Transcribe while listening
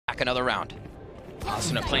back another round.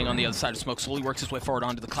 Asuna playing on the other side of smoke, slowly works his way forward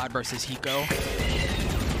onto the cloud versus Hiko.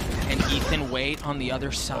 And Ethan Wait on the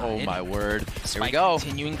other side. Oh my word. Here we Spike go.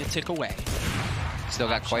 continuing to tick away. Still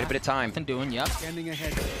got quite a bit of time. Ethan doing, yep.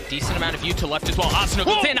 Decent amount of view to left as well. Asuna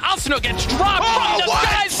goes in. Asuna gets dropped from the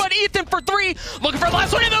skies, but Ethan for 3. Looking for the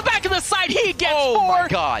last one in the back of the side. He gets 4. My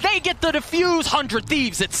God. They get the defuse. 100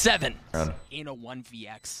 Thieves at 7. Round. In a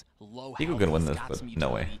 1vx, low Hiko could win this, but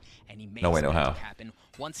no way. No way, no how. Happen.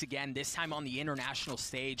 Once again, this time on the international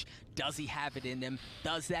stage, does he have it in him?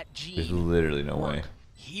 Does that gene There's literally no way.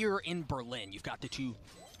 Here in Berlin, you've got the 2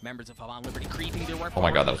 members of Avant Liberty creeping their way Oh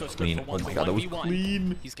my God, that forward. was Hiko's clean. good for Oh one, my so God, that was 1v1.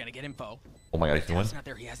 clean. He's gonna get info. Oh my God, he can win. That's not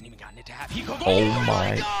there. He hasn't even gotten it to half. Hiko goes, Oh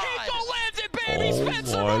my God! Hiko lands it, baby! Oh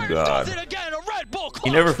Spencer my Ryan God. does it again. A Red Bull clutch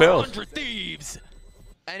He never for fails. 100 Thieves.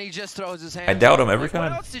 And he just throws his hand. I doubt him every What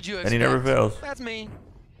time. else did you And he never expect? fails. That's me.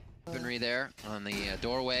 Weaponry there on the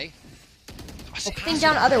doorway. Putting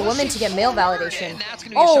down other women to get male validation. And that's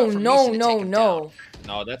gonna be a Oh shot from no, Neeson to no, take him no. down.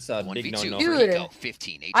 No, that's a big 1v2 no-no. for Dude. Hiko,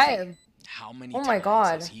 15 HP. How many Oh my times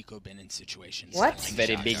God. has Hiko been in situations What? like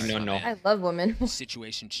Very that? big no-no. I love women.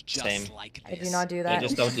 Situations just Same. like I this. do not do They that.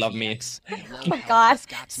 just don't love me. Oh my God. He's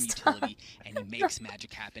got some utility, and he makes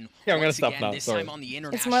magic happen. Yeah, I'm gonna Once stop again, now, this sorry. time on the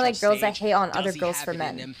It's more like girls that stage, hate on does other he girls have for it in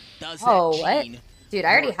men. him? Does Oh, that what? gene Dude,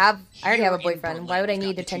 I already work? have a Here in boyfriend. Berlin, Why would I we've got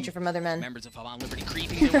need the attention 2 from other men? Members of Avant Liberty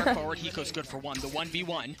creeping their way forward. Hiko's good for 1. The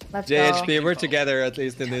 1v1. Let's go. JHP, we're together at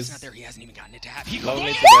least in That's this. not there. He hasn't even gotten it to half. Hiko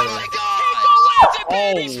Lonely goes, together. oh my God! Hiko lands it,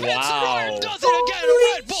 baby! Oh, Spencer wow. Ryan does it again. A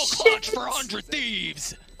Red Bull clutch for 100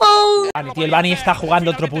 Thieves. Oh, Tío, el Bunny está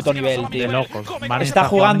jugando otro puto nivel, tío. De locos. Está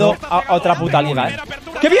jugando a otra puta liga,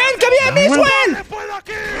 ¡Qué bien, qué bien, Mixwell!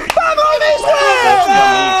 ¡Vamos,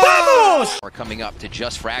 Mixwell! ¡Vamos! We're coming up to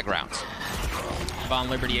just frag rounds. Avant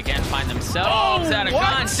Liberty again find themselves at a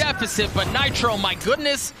gun deficit, but Nitro, my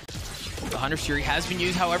goodness. The Hunter's Fury has been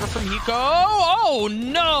used, however, from Hiko. Oh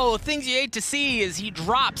no! Things you hate to see as he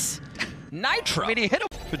drops Nitro. I mean, he hit him.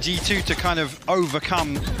 For G2 to kind of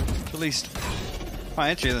overcome, at least, well,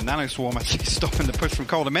 actually the Nano Swarm actually stopping the push from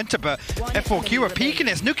Coldamenta, but F4Q are peeking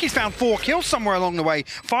it. Nuki's found 4 kills somewhere along the way.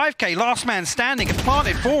 5k, last man standing, is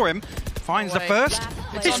planted for him. Finds the first.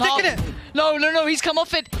 He's sticking it. No, he's come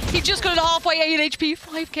off it. He's just got halfway 8 HP.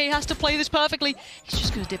 5k has to play this perfectly. He's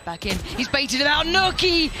just going to dip back in. He's baited him out.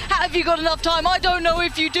 Nuki, have you got enough time? I don't know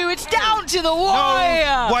if you do. It's down to the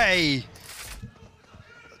wire. No way.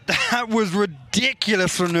 That was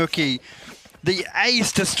ridiculous for Nuki. The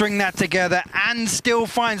ace to string that together and still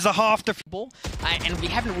finds the half to... And we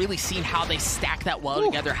haven't really seen how they stack that well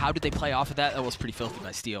together. How did they play off of that? That was pretty filthy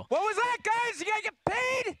by Steel. What was that, guys? You gotta get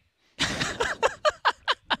paid?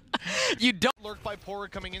 You don't. Lurked by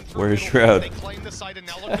Pora coming in through Where's middle. Shroud? They claim the side and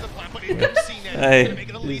now look for the plant, but it does see Ned. Hey. Gonna make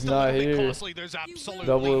it at least He's a not little bit here. costly. There's absolutely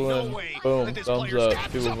Double no win. way Boom. that this Thumbs player up.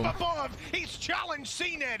 stands 2 of up them. above. He's challenged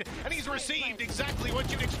CNED, and he's received exactly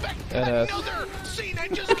what you'd expect. NS. Another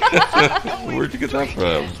CNED just came Where'd you get that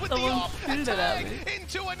from? with the off attack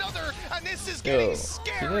into another, and this is getting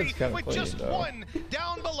scary CNED's kinda with clean, just though. 1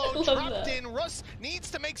 down below, trapped in. Russ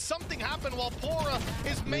needs to make something happen while Pora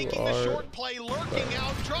is making the short play, lurking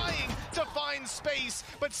out, trying to find space,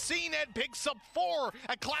 but CNED picks up 4,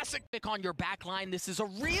 a classic Pick on your back line. This is a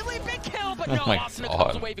really big kill, but no, Oh my Asuna God.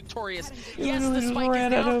 comes away victorious. Yes, the spike is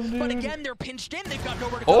ran at down, him, but dude. again, they're pinched in. They've got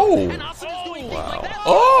nowhere to Oh. go. And Asuna's doing things like that.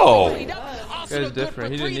 Oh. Asuna Guy's good different. for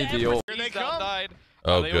He didn't 3 need to the every ult. Here they come.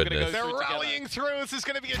 Oh, goodness. They're rallying through. This is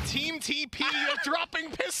going to be a team TP. They're dropping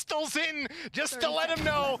pistols in just to let him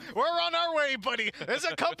know we're on our way, buddy. There's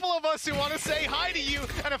a couple of us who want to say hi to you,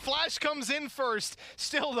 and a flash comes in first.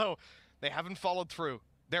 Still, though, they haven't followed through.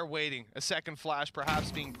 They're waiting. A second flash perhaps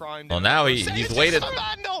being primed. Well, now he's waited. He's giving him a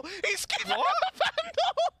vandal. He's throwing.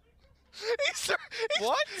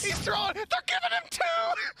 They're giving him 2.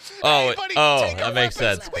 Oh, Hey, buddy, oh, take that our makes weapons.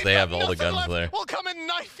 sense, 'cause We've they got have all the nothing guns left. there. We'll come and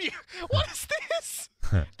knife you. What is this?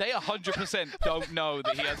 They 100% don't know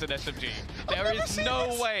that he has an SMG. There is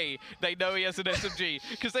no way they know he has an SMG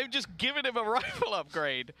because they've just given him a rifle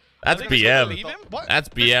upgrade. That's Are they gonna BM. believe him? What? That's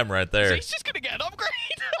BM right So there. he's just gonna get an upgrade.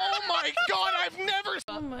 Oh my God! I've never.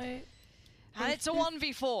 And it's a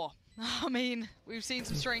 1v4. I mean, we've seen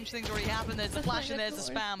some strange things already happen. There's the flash and there's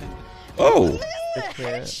the spam. Oh.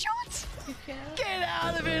 Headshot! Get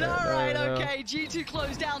out of it! Alright, okay. G2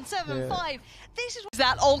 closed down 7-5. This is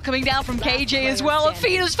that ult coming down from KJ as well. And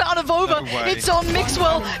Feeder's found a Vova. It's on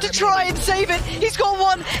Mixwell to try and save it. He's got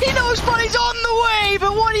 1. He knows Bunny's on the way,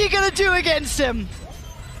 but what are you going to do against him?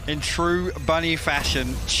 In true Bunny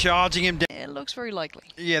fashion, charging him down. looks very likely.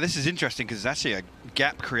 Yeah, this is interesting because there's actually a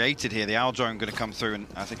gap created here. The Owl Drone going to come through, and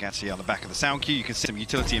I think actually on the back of the sound queue, you can see some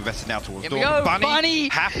utility invested now towards Here we door. go, Bunny!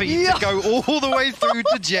 Happy to go all the way through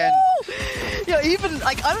to Gen. Yeah, even,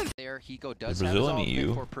 like, I don't... There, Hiko does The have his Brazilian ultimate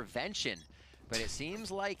EU. for prevention. But it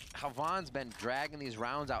seems like Havan's been dragging these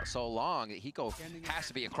rounds out so long that Hiko has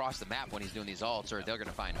to be across the map when he's doing these ults, or they're going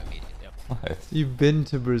to find him immediately. You've been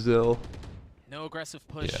to Brazil. No aggressive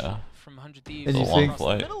push from 100 Thieves. And you It's a think long the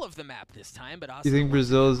flight. middle of the map this time, but you think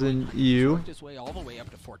Brazil's in EU? worked his way all the way up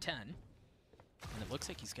to 410. And it looks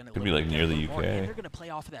like he's gonna Could be like near the UK. They're gonna play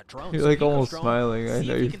off of that drone. You're So like Hiko's almost drone, smiling. I see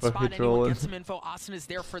know if he you're can spot fucking anyone, trolling. get some info. Austin is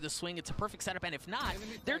there for the swing. It's a perfect setup, and if not,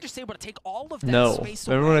 they're just able to take all of that No. space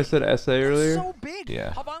Remember away. when I said SA earlier? So big.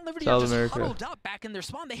 Yeah. Havan Liberty South are just America. huddled up back in their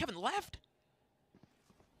spawn. They haven't left.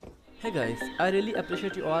 Hey guys, I really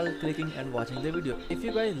appreciate you all clicking and watching the video. If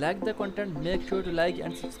you guys like the content, make sure to like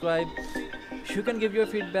and subscribe. You can give your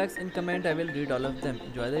feedbacks in comment. I will read all of them.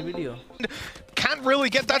 Enjoy the video. Can't really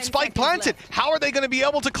get that spike planted. How are they going to be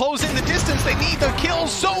able to close in the distance? They need the kill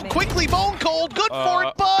so quickly. Bone Cold, good for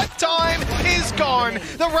it, but time is gone.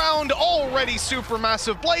 The round already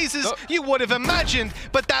supermassive blazes. You would have imagined,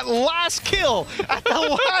 but that last kill at the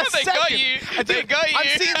last They second. got you. They got you.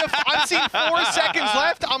 I'm seeing 4 seconds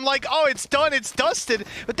left. I'm like, oh, it's done. It's dusted.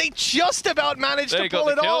 But they just about managed They to got pull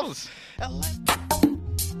the it kills. off.